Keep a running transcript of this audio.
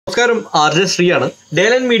നമസ്കാരം, ആർജെ ശ്രീയാണ്.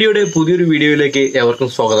 ഡേലൻ മീഡിയയുടെ പുതിയൊരു വീഡിയോയിലേക്ക് ഏവർക്കും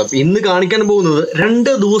സ്വാഗതം. ഇന്ന് കാണിക്കാൻ പോകുന്നത്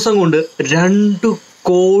 2 ദിവസം കൊണ്ട് 2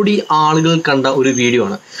 കോടി ആളുകൾ കണ്ട ഒരു വീഡിയോ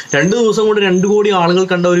ആണ്. 2 ദിവസം കൊണ്ട് 2 കോടി ആളുകൾ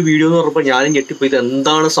കണ്ട ഒരു വീഡിയോ എന്ന് പറഞ്ഞപ്പോൾ ഞാനും ഞെട്ടിപ്പോയി. ഇത്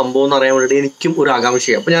എന്താണ് സംഭവം എന്ന് അറിയാൻ വേണ്ടിയിട്ട് എനിക്കും ഒരു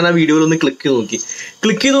ആകാംക്ഷയാണ്. അപ്പോൾ ഞാൻ ആ വീഡിയോയിൽ ഒന്ന് ക്ലിക്ക്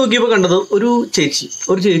ചെയ്ത് നോക്കിയപ്പോൾ കണ്ടത് ഒരു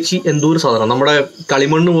ചേച്ചി എന്തോ ഒരു സാധനം, നമ്മുടെ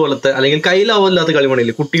കളിമണ്ണ് പോലത്തെ അല്ലെങ്കിൽ കയ്യിലാവില്ലാത്ത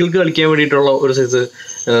കളിമണ്ണില്ലേ, കുട്ടികൾക്ക് കളിക്കാൻ വേണ്ടിയിട്ടുള്ള ഒരു സൈസ്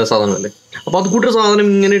സാധനമല്ലേ. അപ്പോൾ അത് കൂട്ടൊരു സാധനം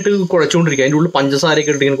ഇങ്ങനെ ഇട്ട് കുഴച്ചുകൊണ്ടിരിക്കുക, അതിൻ്റെ ഉള്ളിൽ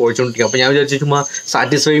പഞ്ചസാരയൊക്കെ ഇട്ട് ഇങ്ങനെ കുഴച്ചുകൊണ്ടിരിക്കുക. അപ്പോൾ ഞാൻ വിചാരിച്ചു ചുമ്മാ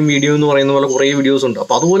സാറ്റിസ്ഫൈങ് വീഡിയോ എന്ന് പറയുന്ന പോലെ കുറേ വീഡിയോസ് ഉണ്ട്,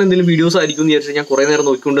 അപ്പോൾ അതുപോലെ എന്തെങ്കിലും വീഡിയോസ് ആയിരിക്കും എന്ന് വിചാരിച്ചു ഞാൻ കുറേ നേരം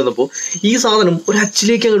നോക്കിക്കൊണ്ടിരുന്നപ്പോൾ ഈ സാധനം ഒരു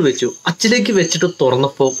അച്ചിലേക്ക് അങ്ങോട്ട് വെച്ചു. അച്ചിലേക്ക് വെച്ചിട്ട്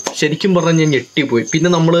തുറന്നപ്പോൾ ശരിക്കും പറഞ്ഞാൽ ഞാൻ ഞെട്ടിപ്പോയി.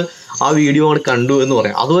 പിന്നെ നമ്മൾ ആ വീഡിയോ അങ്ങോട്ട് കണ്ടു എന്ന്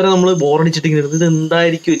പറയാം. അതുവരെ നമ്മൾ ബോറടിച്ചിട്ട് ഇങ്ങനെ ഇത്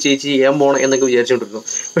എന്തായിരിക്കും ചേച്ചി ചെയ്യാൻ പോകണം എന്നൊക്കെ വിചാരിച്ചുകൊണ്ടിരുന്നു.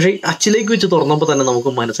 പക്ഷേ അച്ചിലേക്ക് വെച്ച് തുറന്നപ്പോൾ തന്നെ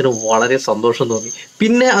നമുക്ക് മനസ്സിന് വളരെ സന്തോഷം തോന്നി.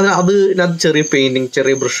 പിന്നെ അത് ചെറിയ പെയിൻറ്റിങ്,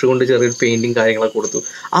 ചെറിയ ബ്രഷ് കൊണ്ട് ചെറിയൊരു പെയിൻറ്റിങ് കാര്യങ്ങളൊക്കെ കൊടുത്തു.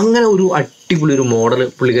 അങ്ങനെ ഒരു അടിപൊളി ഒരു മോഡൽ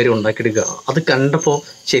പുള്ളിക്കാരി ഉണ്ടാക്കിയെടുക്കുകയാണ്. അത് കണ്ടപ്പോൾ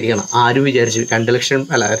ശരിയാണ്, ആരും വിചാരിച്ചു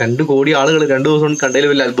 2 കോടി ആളുകൾ 2 ദിവസം കണ്ടതിൽ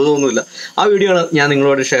വലിയ അത്ഭുതമൊന്നുമില്ല. ആ വീഡിയോ ആണ് ഞാൻ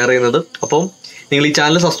നിങ്ങളോട് ഷെയർ ചെയ്യുന്നത്. അപ്പം നിങ്ങൾ ഈ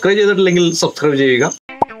ചാനൽ സബ്സ്ക്രൈബ് ചെയ്തിട്ടില്ലെങ്കിൽ സബ്സ്ക്രൈബ് ചെയ്യുക.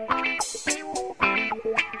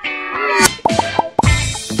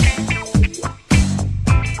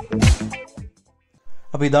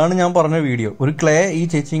 അപ്പോൾ ഇതാണ് ഞാൻ പറഞ്ഞ വീഡിയോ. ഒരു ക്ലേ ഈ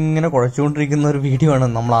ചേച്ചി ഇങ്ങനെ കുഴച്ചുകൊണ്ടിരിക്കുന്ന ഒരു വീഡിയോ ആണ്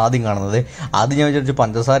നമ്മൾ ആദ്യം കാണുന്നത്. ആദ്യം ഞാൻ വിചാരിച്ചു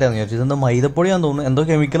പഞ്ചസാരയാണെന്ന് വിചാരിച്ചു. ഇതെന്താ മൈദപ്പൊടിയാണെന്ന് തോന്നുന്നു, എന്തോ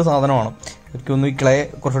കെമിക്കൽ സാധനമാണ്. എനിക്കൊന്ന് ഈ ക്ലേ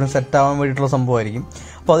കുറച്ചുകൂടി സെറ്റ് ആവാൻ വേണ്ടിയിട്ടുള്ള സംഭവമായിരിക്കും.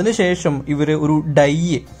 അപ്പോൾ അതിനുശേഷം ഇവർ ഒരു ഡൈ,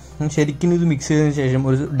 ശരിക്കും ഇത് മിക്സ് ചെയ്തതിന് ശേഷം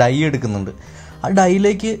ഒരു ഡൈ എടുക്കുന്നുണ്ട്. ആ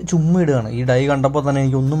ഡൈയിലേക്ക് ചുമ്മാ ഇടുകയാണ്. ഈ ഡൈ കണ്ടപ്പോൾ തന്നെ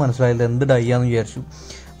എനിക്കൊന്നും മനസ്സിലായില്ല എന്ത് ഡൈ ആണെന്ന് വിചാരിച്ചു.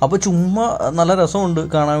 അപ്പോൾ ചുമ്മാ നല്ല രസമുണ്ട്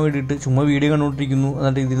കാണാൻ വേണ്ടിയിട്ട്, ചുമ്മാ വീഡിയോ കണ്ടുകൊണ്ടിരിക്കുന്നു എന്ന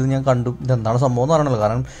രീതിയിൽ ഞാൻ കണ്ടു. ഇതെന്താണ് സംഭവം എന്ന് പറയണല്ലോ,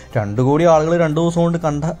 കാരണം 2 കോടി ആളുകൾ 2 ദിവസം കൊണ്ട്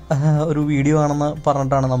കണ്ട ഒരു വീഡിയോ ആണെന്ന്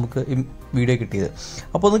പറഞ്ഞിട്ടാണ് നമുക്ക് ഈ വീഡിയോ കിട്ടിയത്.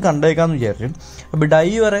 അപ്പോൾ ഒന്ന് കണ്ടേക്കാമെന്ന് വിചാരിച്ചു. അപ്പോൾ ഡൈ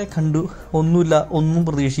വരെ കണ്ടു, ഒന്നും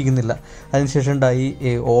പ്രതീക്ഷിക്കുന്നില്ല. അതിനുശേഷം ഡൈ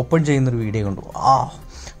ഓപ്പൺ ചെയ്യുന്നൊരു വീഡിയോ കണ്ടു.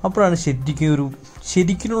 അപ്പോഴാണ്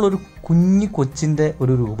ശരിക്കുമുള്ളൊരു കുഞ്ഞു കൊച്ചിൻ്റെ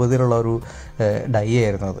ഒരു രൂപത്തിലുള്ള ഒരു ഡൈ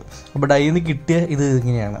ആയിരുന്നു അത്. അപ്പോൾ ഡൈയിൽ നിന്ന് കിട്ടിയ ഇത്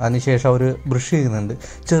ഇങ്ങനെയാണ്. അതിനുശേഷം അവർ ബ്രഷ് ചെയ്യുന്നുണ്ട്,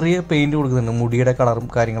 ചെറിയ പെയിൻറ്റ് കൊടുക്കുന്നുണ്ട്, മുടിയുടെ കളറും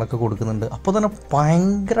കാര്യങ്ങളൊക്കെ കൊടുക്കുന്നുണ്ട്. അപ്പോൾ തന്നെ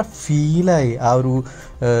ഭയങ്കര ഫീലായി ആ ഒരു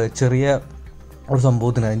ചെറിയ ഒരു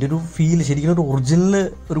സംഭവത്തിന്. അതിൻ്റെ ഒരു ഫീൽ ശരിക്കും ഒരു ഒറിജിനൽ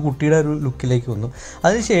ഒരു കുട്ടിയുടെ ഒരു ലുക്കിലേക്ക് വന്നു.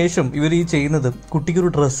 അതിനുശേഷം ഇവർ ഈ ചെയ്യുന്നത് കുട്ടിക്കൊരു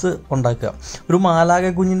ഡ്രസ്സ് ഉണ്ടാക്കുക, ഒരു മാലാക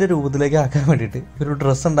കുഞ്ഞിൻ്റെ രൂപത്തിലേക്ക് ആക്കാൻ വേണ്ടിയിട്ട് ഒരു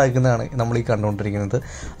ഡ്രസ്സ് ഉണ്ടാക്കുന്നതാണ് നമ്മൾ ഈ കണ്ടുകൊണ്ടിരിക്കുന്നത്.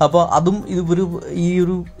 അപ്പോൾ അതും ഇവർ ഈ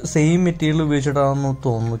ഒരു സെയിം മെറ്റീരിയൽ ഉപയോഗിച്ചിട്ടാണെന്ന്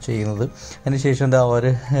തോന്നുന്നു ചെയ്യുന്നത്. അതിനുശേഷം എന്താ അവർ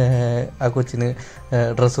ആ കൊച്ചിന്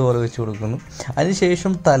ഡ്രസ്സ് പോലെ വെച്ച് കൊടുക്കുന്നു.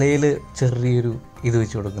 അതിനുശേഷം തലയിൽ ചെറിയൊരു ഇത്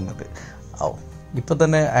വെച്ച് കൊടുക്കുന്നുണ്ട്. ഇപ്പം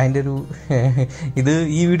തന്നെ അതിൻ്റെ ഒരു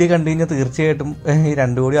ഈ വീഡിയോ കണ്ടു കഴിഞ്ഞാൽ തീർച്ചയായിട്ടും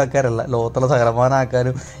 2 കോടി ആൾക്കാരല്ല, ലോകത്തുള്ള സകലമാന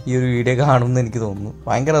ആൾക്കാരും ഈ ഒരു വീഡിയോ കാണുമെന്ന് എനിക്ക് തോന്നുന്നു.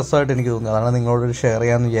 ഭയങ്കര രസമായിട്ട് എനിക്ക് തോന്നുന്നു. അതാണ് നിങ്ങളോട് ഷെയർ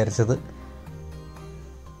ചെയ്യാമെന്ന് വിചാരിച്ചത്.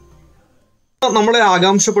 നമ്മളെ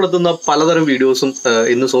ആകാംക്ഷപ്പെടുത്തുന്ന പലതരം വീഡിയോസും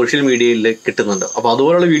ഇന്ന് സോഷ്യൽ മീഡിയയിൽ കിട്ടുന്നുണ്ട്. അപ്പോൾ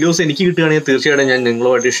അതുപോലുള്ള വീഡിയോസ് എനിക്ക് കിട്ടുകയാണെങ്കിൽ തീർച്ചയായിട്ടും ഞാൻ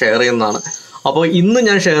നിങ്ങളുമായിട്ട് ഷെയർ ചെയ്യുന്നതാണ്. അപ്പോൾ ഇന്ന്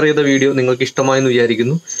ഞാൻ ഷെയർ ചെയ്ത വീഡിയോ നിങ്ങൾക്ക് ഇഷ്ടമായെന്ന്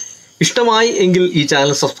വിചാരിക്കുന്നു. ഇഷ്ടമായി എങ്കിൽ ഈ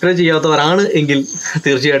ചാനൽ സബ്സ്ക്രൈബ് ചെയ്യാത്തവരാണ് എങ്കിൽ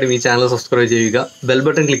തീർച്ചയായിട്ടും ഈ ചാനൽ സബ്സ്ക്രൈബ് ചെയ്യുക, ബെൽ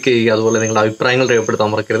ബട്ടൺ ക്ലിക്ക് ചെയ്യുക. അതുപോലെ നിങ്ങളുടെ അഭിപ്രായങ്ങൾ രേഖപ്പെടുത്താൻ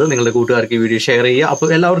മറക്കരുത്. നിങ്ങളുടെ കൂട്ടുകാർക്ക് ഈ വീഡിയോ ഷെയർ ചെയ്യുക. അപ്പോൾ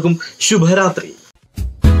എല്ലാവർക്കും ശുഭരാത്രി.